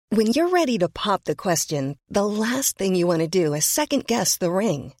When you're ready to pop the question, the last thing you want to do is second-guess the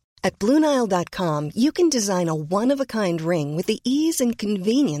ring. At BlueNile.com, you can design a one-of-a-kind ring with the ease and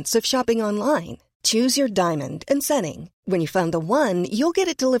convenience of shopping online. Choose your diamond and setting. When you find the one, you'll get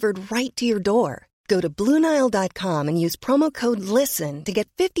it delivered right to your door. Go to BlueNile.com and use promo code LISTEN to get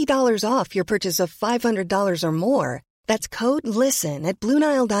 $50 off your purchase of $500 or more. That's code LISTEN at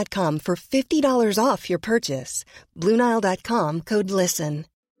BlueNile.com for $50 off your purchase. BlueNile.com, code LISTEN.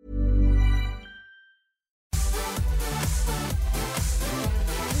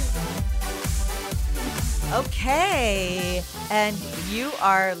 Okay, and you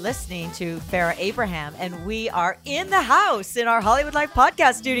are listening to Farrah Abraham, and we are in the house in our Hollywood Life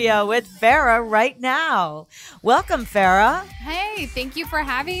podcast studio with Farrah right now. Welcome, Farrah. Hey, thank you for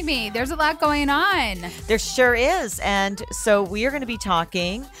having me. There's a lot going on. There sure is, and so we are going to be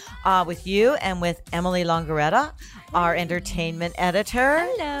talking with you and with Emily Longaretta, our entertainment editor.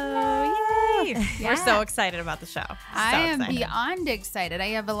 Hello. Yay. Yeah. We're so excited about the show. I am beyond excited. I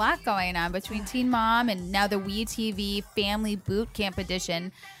have a lot going on between Teen Mom and now the WeTV Family Boot Camp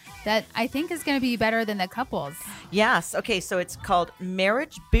edition that I think is going to be better than the couples. Yes. Okay. So it's called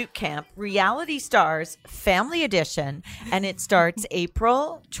Marriage Boot Camp Reality Stars Family Edition, and it starts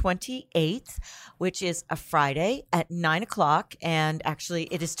April 28th, which is a Friday at 9:00. And actually,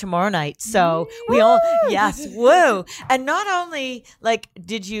 it is tomorrow night. So we all, yes, woo. And not only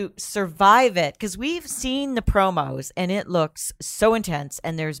did you survive it, because we've seen the promos and it looks so intense.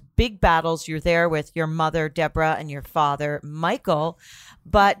 And there's big battles. You're there with your mother, Deborah, and your father, Michael.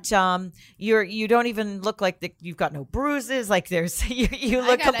 But you don't even look like you've got no bruises. Like there's you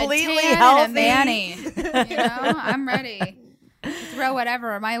look completely healthy. And a Manny. I'm ready to throw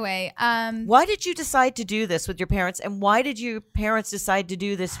whatever my way. Why did you decide to do this with your parents, and why did your parents decide to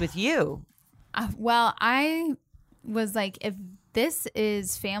do this with you? Well, I was like, if this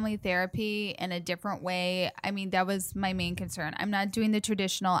is family therapy in a different way, I mean, that was my main concern. I'm not doing the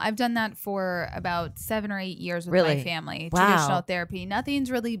traditional. I've done that for about 7 or 8 years with my family. Wow. Traditional therapy.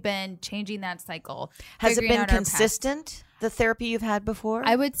 Nothing's really been changing that cycle. Has it been consistent, the therapy you've had before?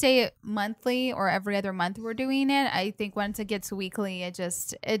 I would say monthly or every other month we're doing it. I think once it gets weekly,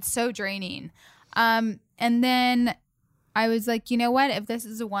 it's so draining. And then I was like, you know what? If this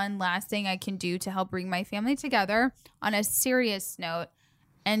is the one last thing I can do to help bring my family together on a serious note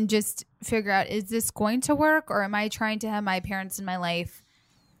and just figure out, is this going to work, or am I trying to have my parents in my life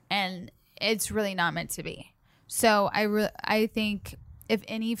and it's really not meant to be? So I think if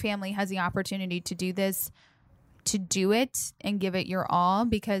any family has the opportunity to do this, to do it and give it your all,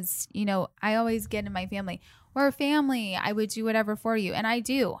 because, I always get in my family, we're a family. I would do whatever for you. And I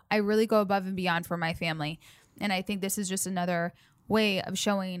do. I really go above and beyond for my family. And I think this is just another way of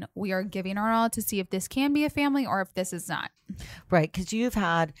showing we are giving our all to see if this can be a family or if this is not. Right, because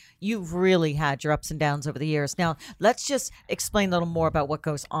you've really had your ups and downs over the years. Now, let's just explain a little more about what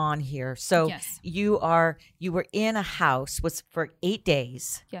goes on here. So yes. you were in a house for 8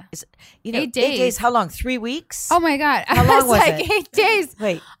 days. Yeah. 8 days. How long? 3 weeks? Oh my God. How long was it? 8 days.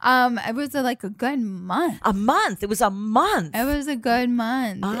 Wait. It was like a good month. A month. It was a month. It was a good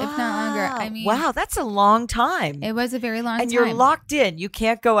month, if not longer. I mean, wow, that's a long time. It was a very long time. And you're locked in. You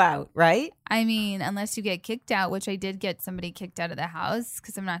can't go out, right? I mean, unless you get kicked out, which I did get somebody kicked out of the house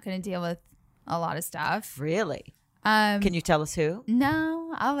because I'm not going to deal with a lot of stuff. Really? Can you tell us who?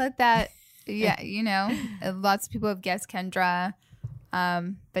 No, I'll let that. Yeah, lots of people have guessed Kendra,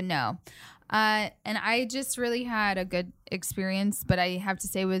 but no. And I just really had a good experience, but I have to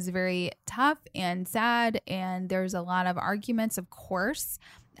say it was very tough and sad, and there's a lot of arguments, of course.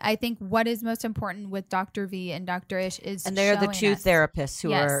 I think what is most important with Dr. V and Dr. Ish is and they're the two therapists who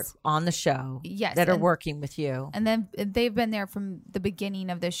yes. are on the show yes. that are working with you. And then they've been there from the beginning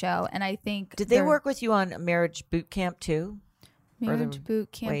of the show. And I think did they work with you on Marriage Boot Camp too? Marriage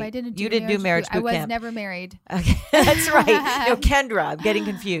Boot Camp. Wait, I didn't do you didn't do Marriage Boot Camp. I was never married. Okay, that's right. No, Kendra. I'm getting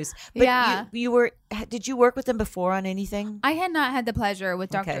confused. But yeah. you were. Did you work with them before on anything? I had not had the pleasure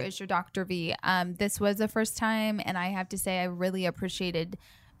with Dr. Ish or Dr. V. This was the first time, and I have to say I really appreciated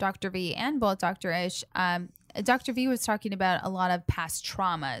Dr. V and both Dr. Ish. Dr. V was talking about a lot of past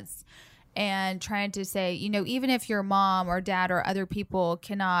traumas and trying to say, even if your mom or dad or other people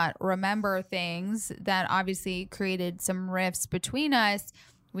cannot remember things that obviously created some rifts between us,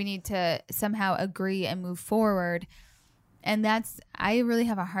 we need to somehow agree and move forward. And I really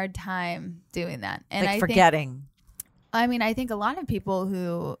have a hard time doing that. And like forgetting. I think a lot of people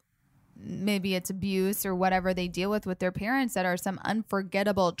who maybe it's abuse or whatever they deal with their parents that are some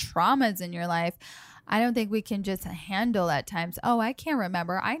unforgettable traumas in your life, I don't think we can just handle at times. Oh, I can't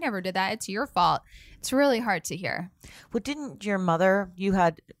remember. I never did that. It's your fault. It's really hard to hear. Well, didn't your mother, you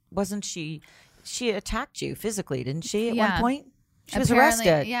had wasn't she attacked you physically, didn't she, at Yeah. one point? She was Apparently-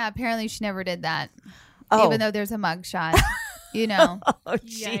 arrested. Yeah, apparently she never did that. Oh. Even though there's a mugshot, you know. Oh,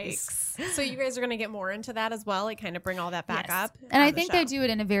 jeez. Yikes. So you guys are going to get more into that as well, like kind of bring all that back Yes. up. And on I the think show. they do it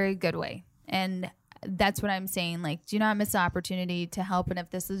in a very good way. And that's what I'm saying. Like, do not miss the opportunity to help. And if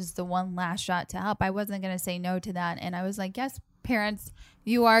this is the one last shot to help, I wasn't going to say no to that. And I was like, yes, parents,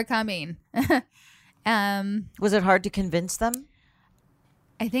 you are coming. Was it hard to convince them?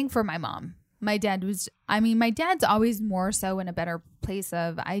 I think for my mom, my dad's always more so in a better place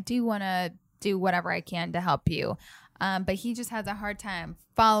of, I do want to do whatever I can to help you. But he just has a hard time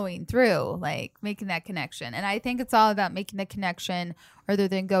following through, like making that connection. And I think it's all about making the connection rather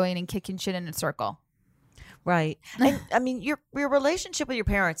than going and kicking shit in a circle. Right. And I mean, your relationship with your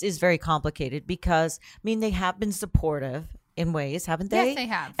parents is very complicated because, I mean, they have been supportive in ways, haven't they? Yes, they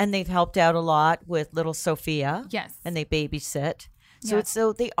have. And they've helped out a lot with little Sophia. Yes. And they babysit. So Yes. it's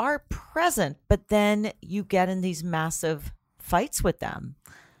so they are present, but then you get in these massive fights with them.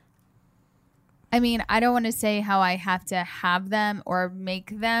 I mean, I don't want to say how I have to have them or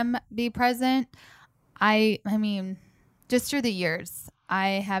make them be present. I mean, just through the years, I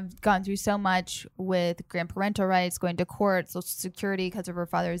have gone through so much with grandparental rights, going to court, Social Security because of her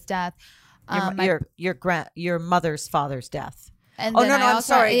father's death. Your mother's father's death. And Oh, then no, I I'm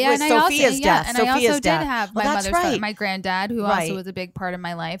also- sorry, Yeah, with and I also- Sophia's yeah, death. And I Sophia's also death. did have Well, my that's mother's father, right. my granddad, who Right. also was a big part of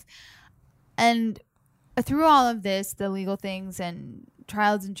my life. And through all of this, the legal things and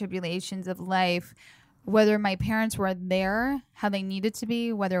trials and tribulations of life, whether my parents were there how they needed to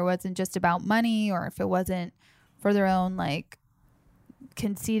be, whether it wasn't just about money or if it wasn't for their own like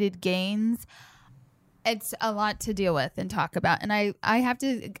conceited gains, it's a lot to deal with and talk about. And I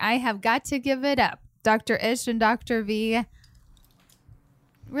have got to give it up. Dr. Ish and Dr. V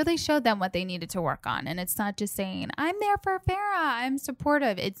really showed them what they needed to work on. And it's not just saying, I'm there for Farrah, I'm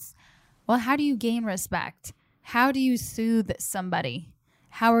supportive. It's, well, how do you gain respect? How do you soothe somebody?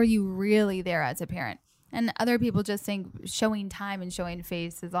 How are you really there as a parent? And other people just think showing time and showing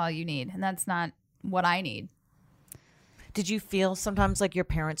face is all you need. And that's not what I need. Did you feel sometimes like your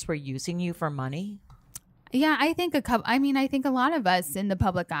parents were using you for money? Yeah, I think I think a lot of us in the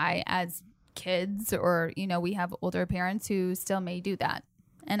public eye as kids, or, you know, we have older parents who still may do that.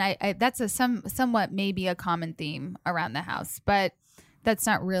 And I that's somewhat maybe a common theme around the house, but that's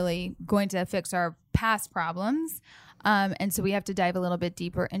not really going to fix our past problems. And so we have to dive a little bit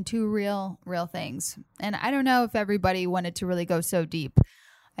deeper into real things. And I don't know if everybody wanted to really go so deep.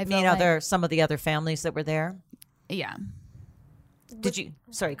 I feel like, some of the other families that were there? yeah.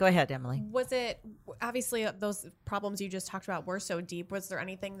 Sorry, go ahead, Emily. Was it, obviously those problems you just talked about were so deep. Was there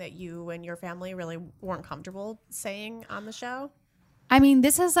anything that you and your family really weren't comfortable saying on the show? I mean,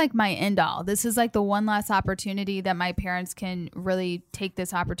 this is like my end all. This is like the one last opportunity that my parents can really take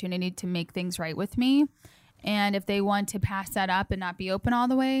this opportunity to make things right with me. And if they want to pass that up and not be open all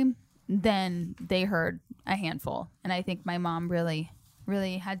the way, then they heard a handful. And I think my mom really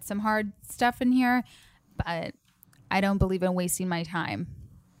had some hard stuff in here, but I don't believe in wasting my time.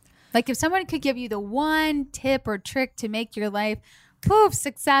 Like if someone could give you the one tip or trick to make your life poof,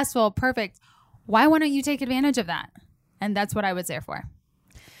 successful, perfect, why wouldn't you take advantage of that? And that's what I was there for.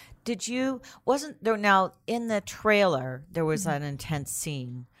 Wasn't there now in the trailer, there was an intense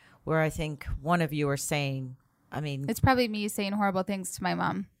scene where I think one of you were saying, It's probably me saying horrible things to my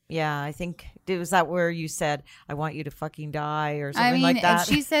mom. yeah, I think, was that where you said, I want you to fucking die or something like that?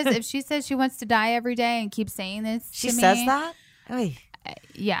 if she says she wants to die every day and keeps saying this She to me, says that? Oy.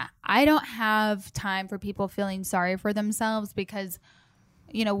 yeah, I don't have time for people feeling sorry for themselves because,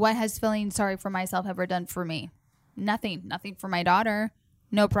 you know, what has feeling sorry for myself ever done for me? Nothing for my daughter.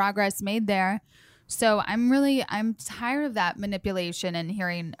 No progress made there. So I'm tired of that manipulation and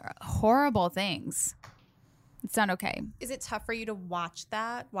hearing horrible things. It's not okay. Is it tough for you to watch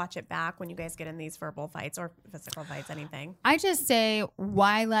it back when you guys get in these verbal fights or physical fights, anything? I just say,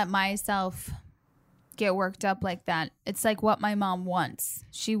 why let myself get worked up like that? It's like what my mom wants.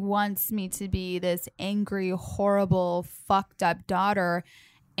 She wants me to be this angry, horrible, fucked up daughter.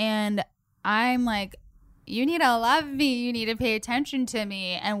 And I'm like, you need to love me. You need to pay attention to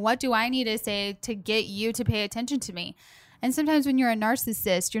me. And what do I need to say to get you to pay attention to me? And sometimes when you're a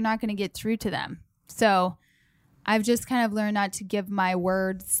narcissist, you're not going to get through to them. So I've just kind of learned not to give my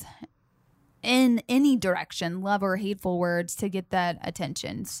words in any direction, love or hateful words, to get that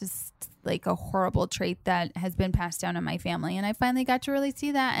attention. It's just like a horrible trait that has been passed down in my family. And I finally got to really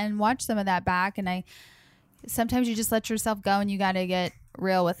see that and watch some of that back. And I sometimes you just let yourself go and you got to get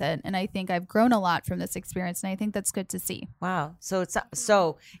real with it. And I think I've grown a lot from this experience, and I think that's good to see. Wow.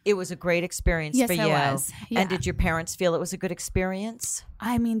 So it was a great experience Yes, for it you. was. Yeah. And did your parents feel it was a good experience?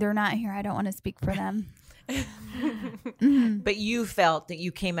 I mean, they're not here. I don't want to speak for them. But you felt that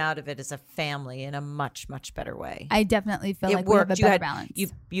you came out of it as a family in a much, much better way. I definitely feel It like we have a worked. better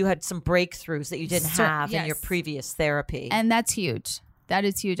balance. You had some breakthroughs that you didn't have in your yes. previous therapy. And that's huge. That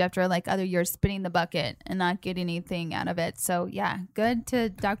is huge after like other years spinning the bucket and not getting anything out of it. So yeah, good to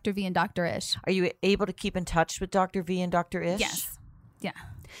Dr. V and Dr. Ish. Are you able to keep in touch with Dr. V and Dr. Ish? Yes. Yeah.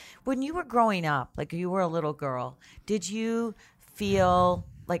 When you were growing up, like you were a little girl, did you feel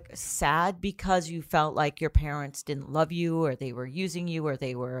like sad because you felt like your parents didn't love you, or they were using you, or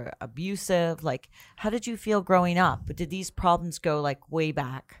they were abusive? Like, how did you feel growing up? Did these problems go like way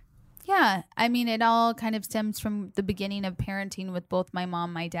back? Yeah. I mean, it all kind of stems from the beginning of parenting with both my mom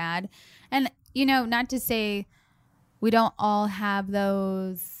and my dad. And, you know, not to say we don't all have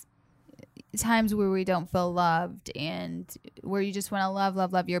those times where we don't feel loved and where you just want to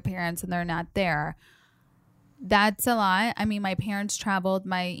love your parents and they're not there. That's a lot. I mean, my parents traveled.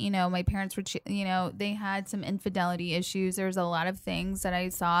 My parents were, they had some infidelity issues. There's a lot of things that I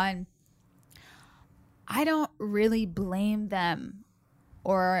saw, and I don't really blame them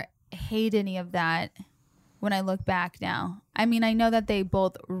or hate any of that when I look back now. I mean, I know that they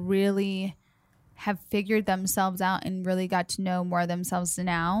both really have figured themselves out and really got to know more of themselves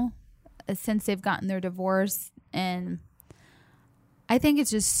now since they've gotten their divorce. And I think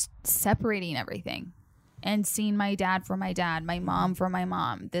it's just separating everything and seeing my dad for my dad, my mom for my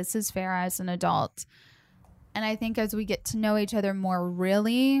mom. This is Farrah as an adult. And I think as we get to know each other more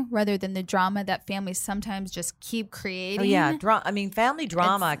really, rather than the drama that families sometimes just keep creating. Oh, yeah. Family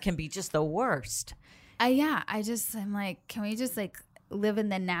drama can be just the worst. I'm like, can we just like live in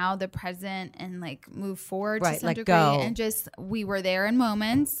the now, the present, and like move forward to some degree? Go. And just, we were there in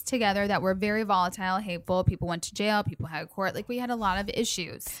moments together that were very volatile, hateful. People went to jail. People had court. Like, we had a lot of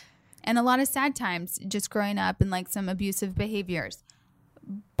issues and a lot of sad times just growing up and like some abusive behaviors.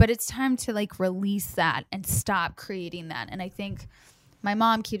 But it's time to like release that and stop creating that. And I think my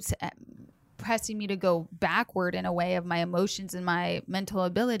mom keeps pressing me to go backward in a way of my emotions and my mental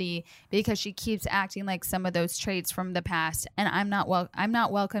ability, because she keeps acting like some of those traits from the past, and I'm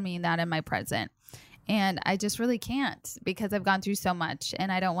not welcoming that in my present. And I just really can't, because I've gone through so much,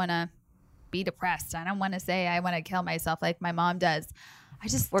 and I don't want to be depressed. I don't want to say I want to kill myself like my mom does.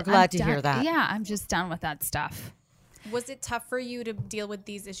 We're glad to hear that. Yeah, I'm just done with that stuff. Was it tough for you to deal with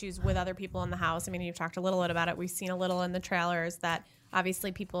these issues with other people in the house? I mean, you've talked a little bit about it. We've seen a little in the trailers that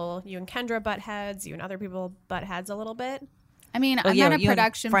obviously you and Kendra butt heads, you and other people butt heads a little bit. I mean, I'm not a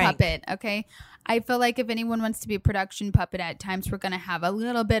production puppet, okay? I feel like if anyone wants to be a production puppet, at times we're going to have a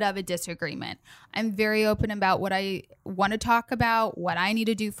little bit of a disagreement. I'm very open about what I want to talk about, what I need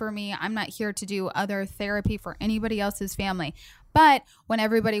to do for me. I'm not here to do other therapy for anybody else's family. But when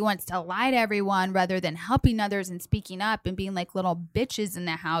everybody wants to lie to everyone rather than helping others and speaking up and being like little bitches in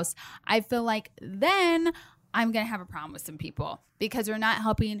the house, I feel like then I'm going to have a problem with some people, because they're not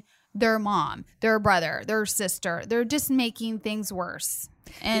helping their mom, their brother, their sister. They're just making things worse.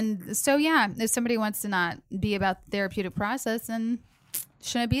 And so, yeah, if somebody wants to not be about the therapeutic process, then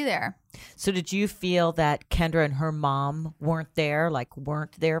shouldn't be there. So did you feel that Kendra and her mom weren't there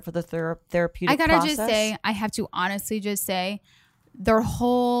for the therapeutic process? I gotta just say, I have to honestly just say, their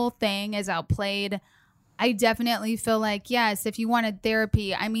whole thing is outplayed. I definitely feel like, yes, if you wanted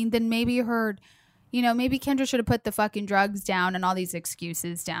therapy, I mean, then maybe maybe Kendra should have put the fucking drugs down and all these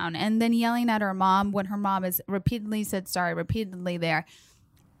excuses down, and then yelling at her mom when her mom has repeatedly said sorry, repeatedly there.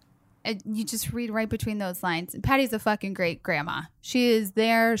 You just read right between those lines. Patty's a fucking great grandma. She is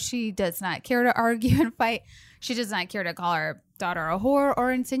there. She does not care to argue and fight. She does not care to call her daughter a whore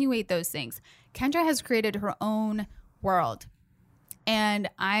or insinuate those things. Kendra has created her own world, and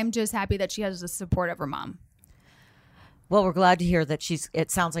I'm just happy that she has the support of her mom. Well, we're glad to hear that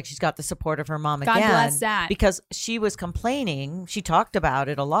it sounds like she's got the support of her mom God again. bless that. Because she was complaining. She talked about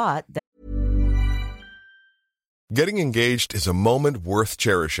it a lot. Getting engaged is a moment worth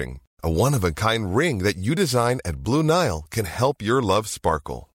cherishing. A one-of-a-kind ring that you design at Blue Nile can help your love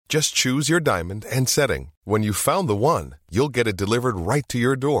sparkle. Just choose your diamond and setting. When you found the one, you'll get it delivered right to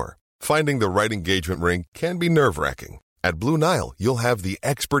your door. Finding the right engagement ring can be nerve-wracking. At Blue Nile, you'll have the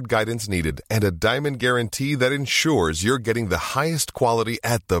expert guidance needed and a diamond guarantee that ensures you're getting the highest quality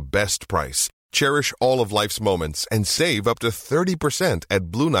at the best price. Cherish all of life's moments and save up to 30% at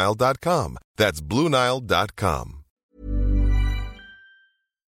BlueNile.com. That's BlueNile.com.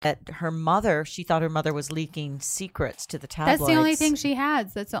 At her mother, she thought her mother was leaking secrets to the tabloids. That's the only thing she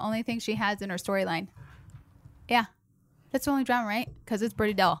has. That's the only thing she has in her storyline. Yeah. That's the only drama, right? Because it's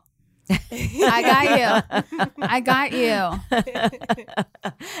pretty dull. I got you.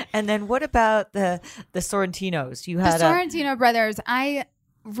 And then what about the Sorrentinos? You The had Sorrentino brothers, I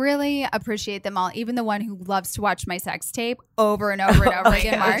really appreciate them all. Even the one who loves to watch my sex tape over and over and over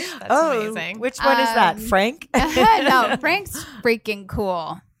again, Mark. That's amazing. Which one is that? Frank? No, Frank's freaking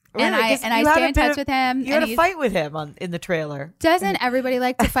cool. And Really? I 'Cause you stay had a in bit touch of- with him. You had and a fight with him in the trailer. Doesn't everybody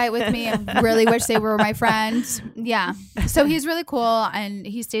like to fight with me and really wish they were my friends? Yeah. So he's really cool and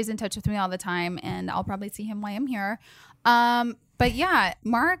he stays in touch with me all the time, and I'll probably see him while I'm here. But yeah,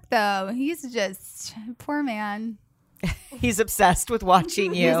 Mark though, he's just poor man. He's obsessed with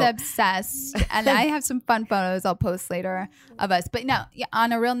watching you. He's obsessed. And I have some fun photos I'll post later of us. But no, yeah,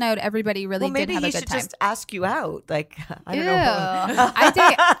 on a real note, everybody really did maybe have a he good should time. just ask you out. Like, I don't Ew. know.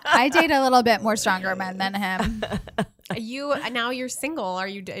 I date a little bit more stronger men than him. You're single. Are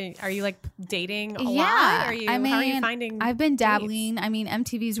you like dating a lot? Yeah. Are you, I mean, how are you finding I've been dates? dabbling. I mean,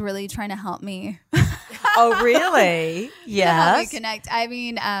 MTV's really trying to help me. Oh, really? To help me Yes. connect. I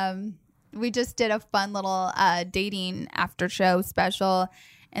mean, we just did a fun little dating after show special,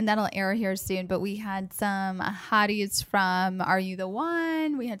 and that'll air here soon. But we had some hotties from Are You the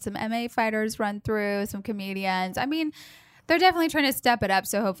One? We had some MMA fighters run through, some comedians. I mean, they're definitely trying to step it up.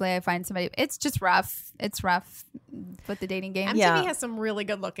 So hopefully I find somebody. It's just rough. It's rough with the dating game. MTV Yeah. has some really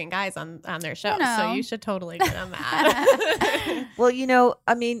good looking guys on their show, know. so you should totally get on that. Well,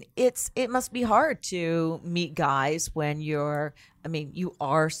 I mean, it must be hard to meet guys when you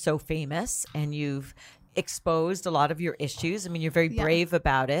are so famous and you've exposed a lot of your issues. I mean, you're very brave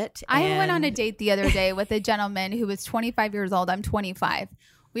about it. I went on a and- date the other day with a gentleman who was 25 years old. I'm 25.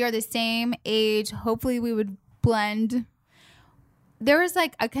 We are the same age. Hopefully we would blend. There was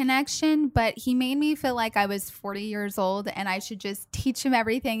like a connection, but he made me feel like I was 40 years old and I should just teach him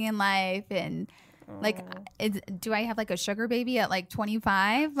everything in life. And like, do I have like a sugar baby at like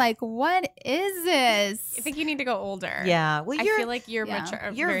 25? Like, what is this? I think you need to go older. Yeah. Well, I you're feel like you're yeah.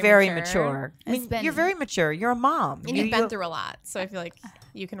 mature. you're very mature. I It's mean, been- you're very mature. You're a mom. And you've been through a lot, so I feel like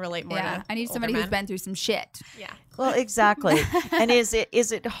you can relate more. Yeah, to I need older somebody who's men. been through some shit. Yeah. Well, exactly. And is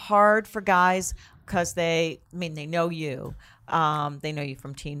it hard for guys because they know you. They know you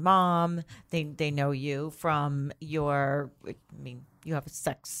from Teen Mom. They know you from you have a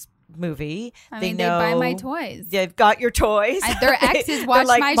sex movie. I mean, they buy my toys. They've got your toys. Their exes They're watch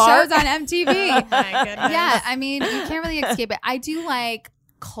like, my "Mark." shows on MTV. My goodness. Yeah, I mean, you can't really escape it. I do like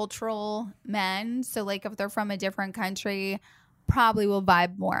cultural men. So, like, if they're from a different country, probably will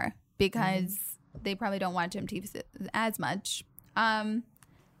vibe more because they probably don't watch MTV as much.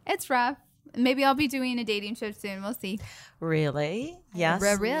 It's rough. Maybe I'll be doing a dating show soon. We'll see. Really? Yes.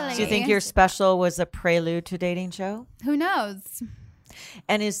 Really? Do you think your special was a prelude to dating show? Who knows?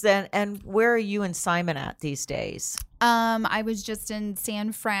 And where are you and Simon at these days? I was just in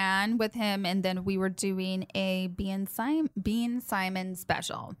San Fran with him, and then we were doing a Bean Simon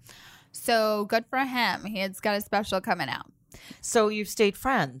special. So good for him. He's got a special coming out. So you've stayed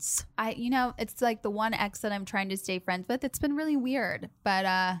friends. It's like the one ex that I'm trying to stay friends with. It's been really weird, but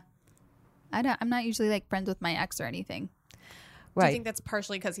I'm not usually like friends with my ex or anything. Do you Right. think that's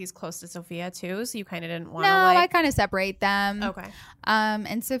partially because he's close to Sophia too? So you kind of didn't want No, to I kind of separate them. Okay.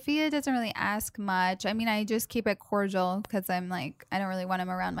 And Sophia doesn't really ask much. I mean, I just keep it cordial because I'm like, I don't really want him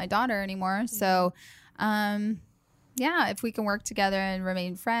around my daughter anymore. So, yeah, if we can work together and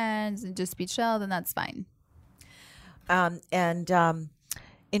remain friends and just be chill, then that's fine.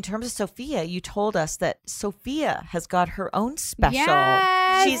 In terms of Sophia, you told us that Sophia has got her own special.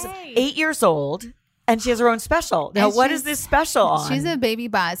 Yes. She's 8 years old and she has her own special. Now, And what is she's- this special on? She's a baby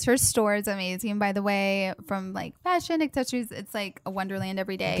boss. Her store is amazing, by the way, from like fashion, accessories. It's like a wonderland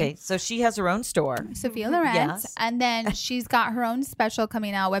every day. Okay, so she has her own store. Sophia Loren. Yes. And then she's got her own special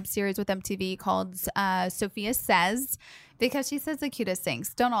coming out, web series with MTV called Sophia Says, because she says the cutest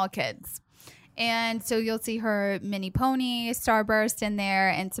things. Don't all kids. And so you'll see her mini pony, Starburst in there,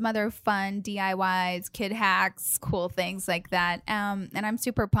 and some other fun DIYs, kid hacks, cool things like that. And I'm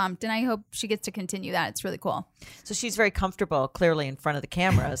super pumped, and I hope she gets to continue that. It's really cool. So she's very comfortable, clearly, in front of the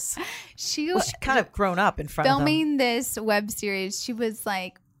cameras. She Well, she's kind of grown up in front of them. filming this web series, she was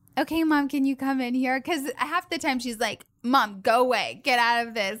like, okay, Mom, can you come in here? Because half the time she's like, Mom, go away, get out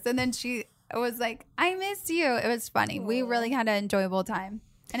of this. And then she was like, I miss you. It was funny. We really had an enjoyable time.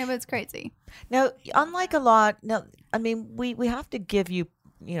 And it was crazy. Now, unlike a lot, I mean, we have to give you,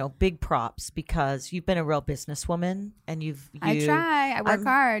 big props because you've been a real businesswoman and I try. I work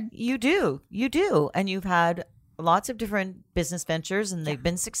hard. You do, and you've had lots of different business ventures, and they've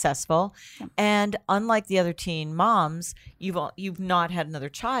been successful. And unlike the other teen moms, you've not had another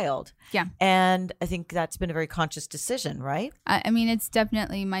child. Yeah. And I think that's been a very conscious decision, right? I mean, it's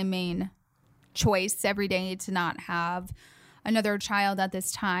definitely my main choice every day to not have another child at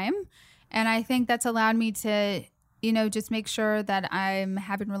this time. And I think that's allowed me to, just make sure that I'm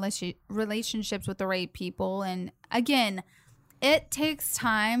having relationships with the right people. And again, it takes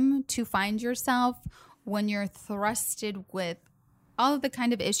time to find yourself when you're thrusted with all of the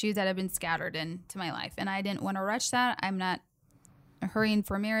kind of issues that have been scattered into my life. And I didn't want to rush that. I'm not hurrying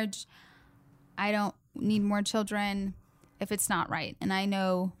for marriage. I don't need more children if it's not right. And I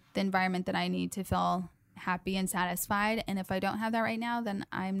know the environment that I need to feel happy and satisfied. And if I don't have that right now, then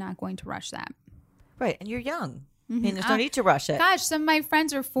I'm not going to rush that. Right. And you're young. I mean, there's no need to rush it. Gosh, some of my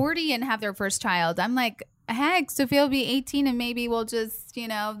friends are 40 and have their first child. I'm like, heck, Sophia will be 18 and maybe we'll just,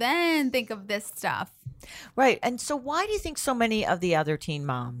 then think of this stuff. Right. And so why do you think so many of the other teen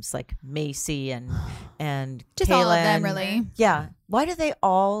moms, like Macy and just Kaylin, all of them, really? Yeah. Why do they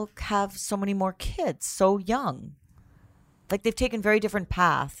all have so many more kids so young? Like they've taken very different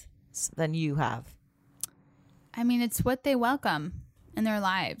paths than you have. I mean, it's what they welcome in their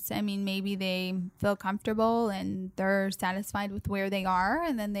lives. I mean, maybe they feel comfortable and they're satisfied with where they are,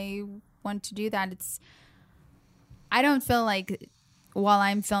 and then they want to do that. I don't feel like while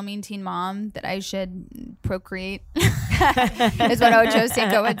I'm filming Teen Mom that I should procreate, is what Ocho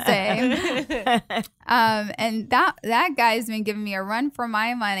Cinco would say. And that guy's been giving me a run for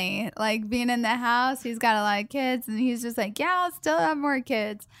my money. Like being in the house, he's got a lot of kids, and he's just like, yeah, I'll still have more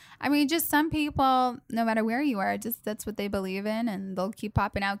kids. I mean, just some people, no matter where you are, just that's what they believe in, and they'll keep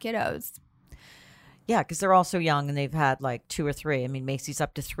popping out kiddos. Yeah, because they're all so young, and they've had like 2 or 3. I mean, Macy's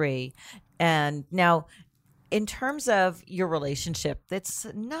up to 3. And now, in terms of your relationship, it's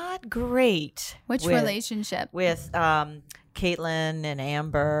not great. Which relationship? With Caitlin and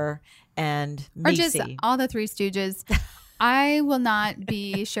Amber and Macy. Or just all the Three Stooges. I will not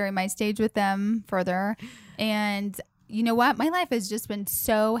be sharing my stage with them further. And you know what? My life has just been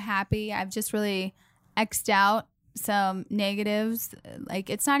so happy. I've just really X'd out some negatives. Like,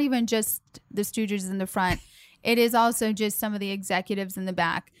 it's not even just the Stooges in the front. It is also just some of the executives in the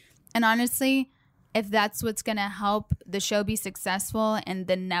back. And honestly, if that's what's going to help the show be successful and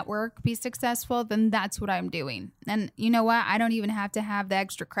the network be successful, then that's what I'm doing. And you know what? I don't even have to have the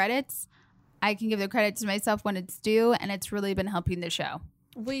extra credits. I can give the credit to myself when it's due, and it's really been helping the show.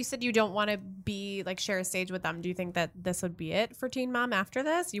 Well, you said you don't want to be like share a stage with them. Do you think that this would be it for Teen Mom after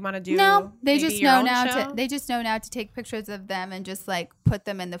this? You want to do No, they maybe just your know own now show? to they just know now to take pictures of them and just like put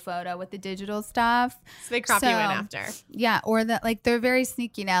them in the photo with the digital stuff. So they crop you in after. Yeah, or that like they're very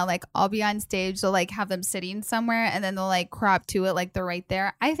sneaky now. Like I'll be on stage, they'll like have them sitting somewhere and then they'll like crop to it like they're right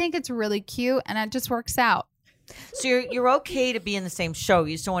there. I think it's really cute and it just works out. So you're okay to be in the same show.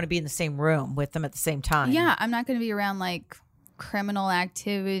 You just don't want to be in the same room with them at the same time. Yeah, I'm not going to be around like criminal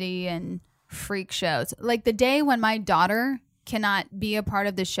activity and freak shows. Like the day when my daughter cannot be a part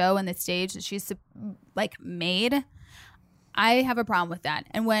of the show and the stage that she's like made, I have a problem with that.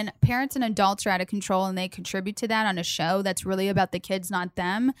 And when parents and adults are out of control and they contribute to that on a show that's really about the kids, not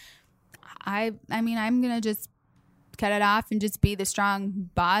them, I mean, I'm going to just cut it off and just be the strong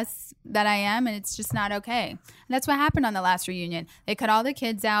boss that I am, and it's just not okay. And that's what happened on the last reunion. They cut all the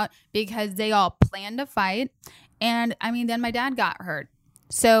kids out because they all planned a fight. And I mean, then my dad got hurt.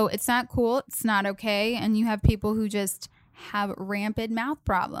 So it's not cool. It's not okay. And you have people who just have rampant mouth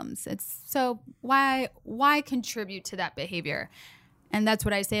problems. So why contribute to that behavior? And that's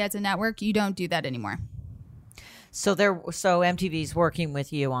what I say as a network. You don't do that anymore. So MTV's working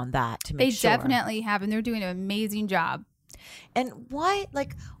with you on that to make sure. They definitely have, and they're doing an amazing job. And why?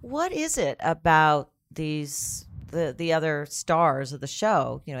 Like, what is it about these? The other stars of the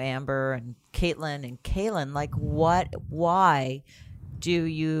show, Amber and Caitlin and Kaylin, like why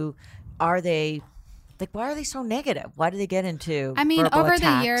are they so negative? Why do they get into verbal over attacks?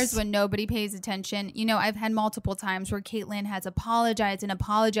 the years when nobody pays attention, I've had multiple times where Caitlin has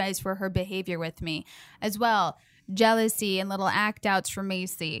apologized for her behavior with me as well. Jealousy and little act outs from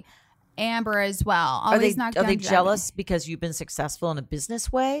Macy. Amber as well. Are they jealous because you've been successful in a business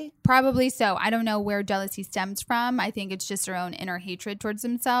way? Probably so. I don't know where jealousy stems from. I think it's just their own inner hatred towards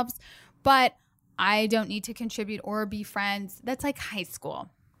themselves. But I don't need to contribute or be friends. That's like high school.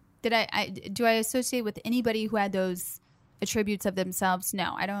 Do I associate with anybody who had those attributes of themselves?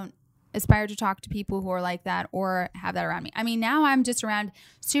 No, I don't aspire to talk to people who are like that or have that around me. I mean, now I'm just around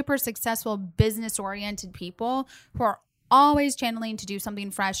super successful business-oriented people who are always channeling to do something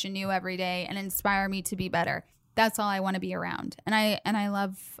fresh and new every day and inspire me to be better. that's all I want to be around. And I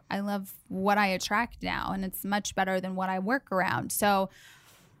love what I attract now, and it's much better than what I work around. So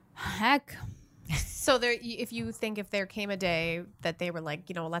heck. So if there came a day that they were like,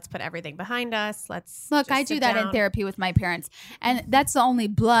 let's put everything behind us, let's look, just I do sit that down. in therapy with my parents, and that's the only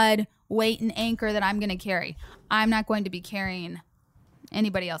blood, weight, and anchor that I'm going to carry. I'm not going to be carrying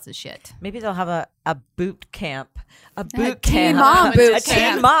anybody else's shit. Maybe they'll have a boot camp. A boot teen camp. mom boot a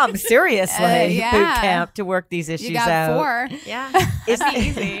camp. teen mom, seriously. Yeah. Boot camp to work these issues You got out. 4. Yeah, it'd be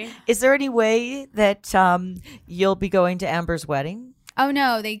easy. Is there any way that you'll be going to Amber's wedding? Oh,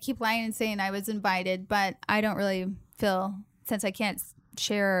 no. They keep lying and saying I was invited, but I don't really feel, since I can't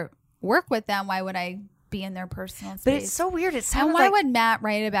share work with them, why would I be in their personal space? But it's so weird. It And sounds why like would Matt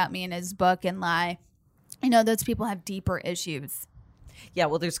write about me in his book and lie? Those people have deeper issues. yeah.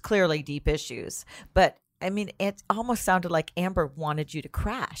 Well, there's clearly deep issues, but I mean, it almost sounded like Amber wanted you to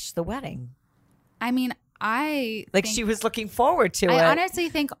crash the wedding. I mean, I Like think- she was looking forward to it. I honestly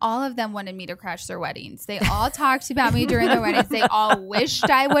think all of them wanted me to crash their weddings. They all talked about me during their weddings. They all wished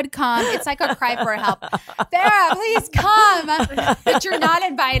I would come. It's like a cry for help. Vera, please come. But you're not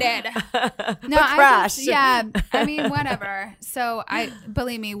invited. No, But crash. I mean, whatever. So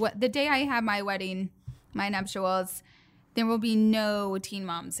believe me, the day I have my wedding, my nuptials, there will be no teen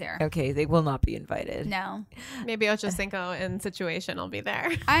moms here. Okay, they will not be invited. No. Maybe Ocho Cinco and Situation will be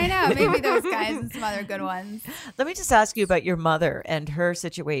there. I know. Maybe those guys and some other good ones. Let me just ask you about your mother and her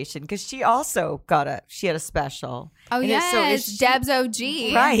situation, because she also she had a special. Oh, And yes. so is she- Deb's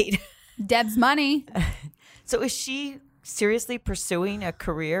OG. Right. Deb's money. So is she seriously pursuing a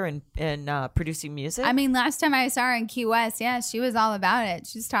career in producing music? I mean, last time I saw her in Key West, yeah, she was all about it.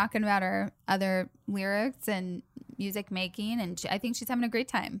 She's talking about her other lyrics and music making, and I think she's having a great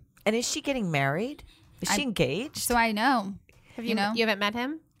time. and is she getting married? Is she engaged? So I know. Have you know? You haven't met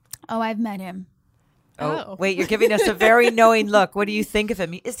him? Oh, I've met him. Oh, wait, you're giving us a very knowing look. What do you think of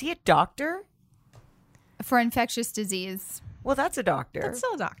him? Is he a doctor? For infectious disease. Well, that's a doctor. That's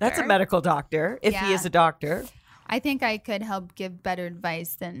still a doctor. That's a medical doctor, if he Yeah. is a doctor. I think I could help give better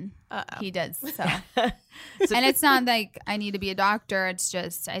advice than he does. So, and So it's not like I need to be a doctor. It's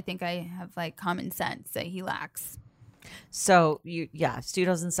just I think I have like common sense that he lacks. So Stu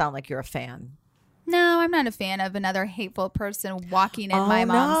doesn't sound like you're a fan. No, I'm not a fan of another hateful person walking in my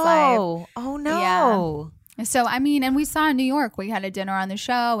mom's life. Oh no. So, I mean, and we saw in New York, we had a dinner on the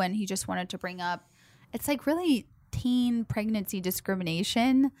show, and he just wanted to bring up, it's like really teen pregnancy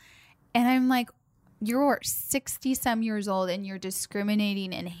discrimination. And I'm like, you're 60 some years old and you're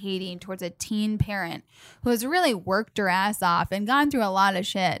discriminating and hating towards a teen parent who has really worked her ass off and gone through a lot of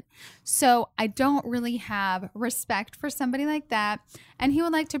shit. So I don't really have respect for somebody like that. And he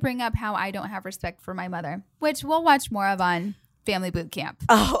would like to bring up how I don't have respect for my mother, which we'll watch more of on Family Boot Camp.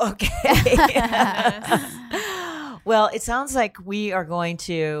 Oh, okay. Well, it sounds like we are going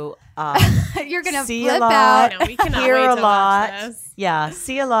to You're going to see flip a lot, out. No, we cannot hear wait a to lot. watch this. Yeah,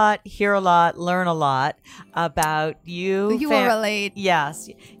 see a lot, hear a lot, learn a lot about you. You will relate. Yes,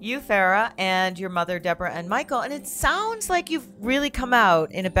 you, Farah, and your mother, Deborah, and Michael. And it sounds like you've really come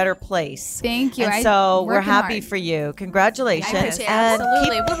out in a better place. Thank you. And so we're working happy hard. for you. Congratulations. I appreciate it. And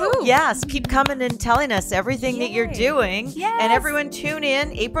Absolutely. keep- Woohoo. yes, keep coming and telling us everything that you're doing. Yes. And everyone tune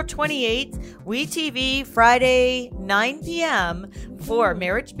in April 28th, WeTV, Friday, 9 p.m. for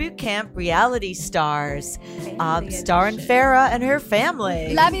Marriage Boot Camp Reality Stars, starring Farah and her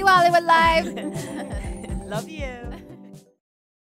family. Love you, Hollywood Live. Love you.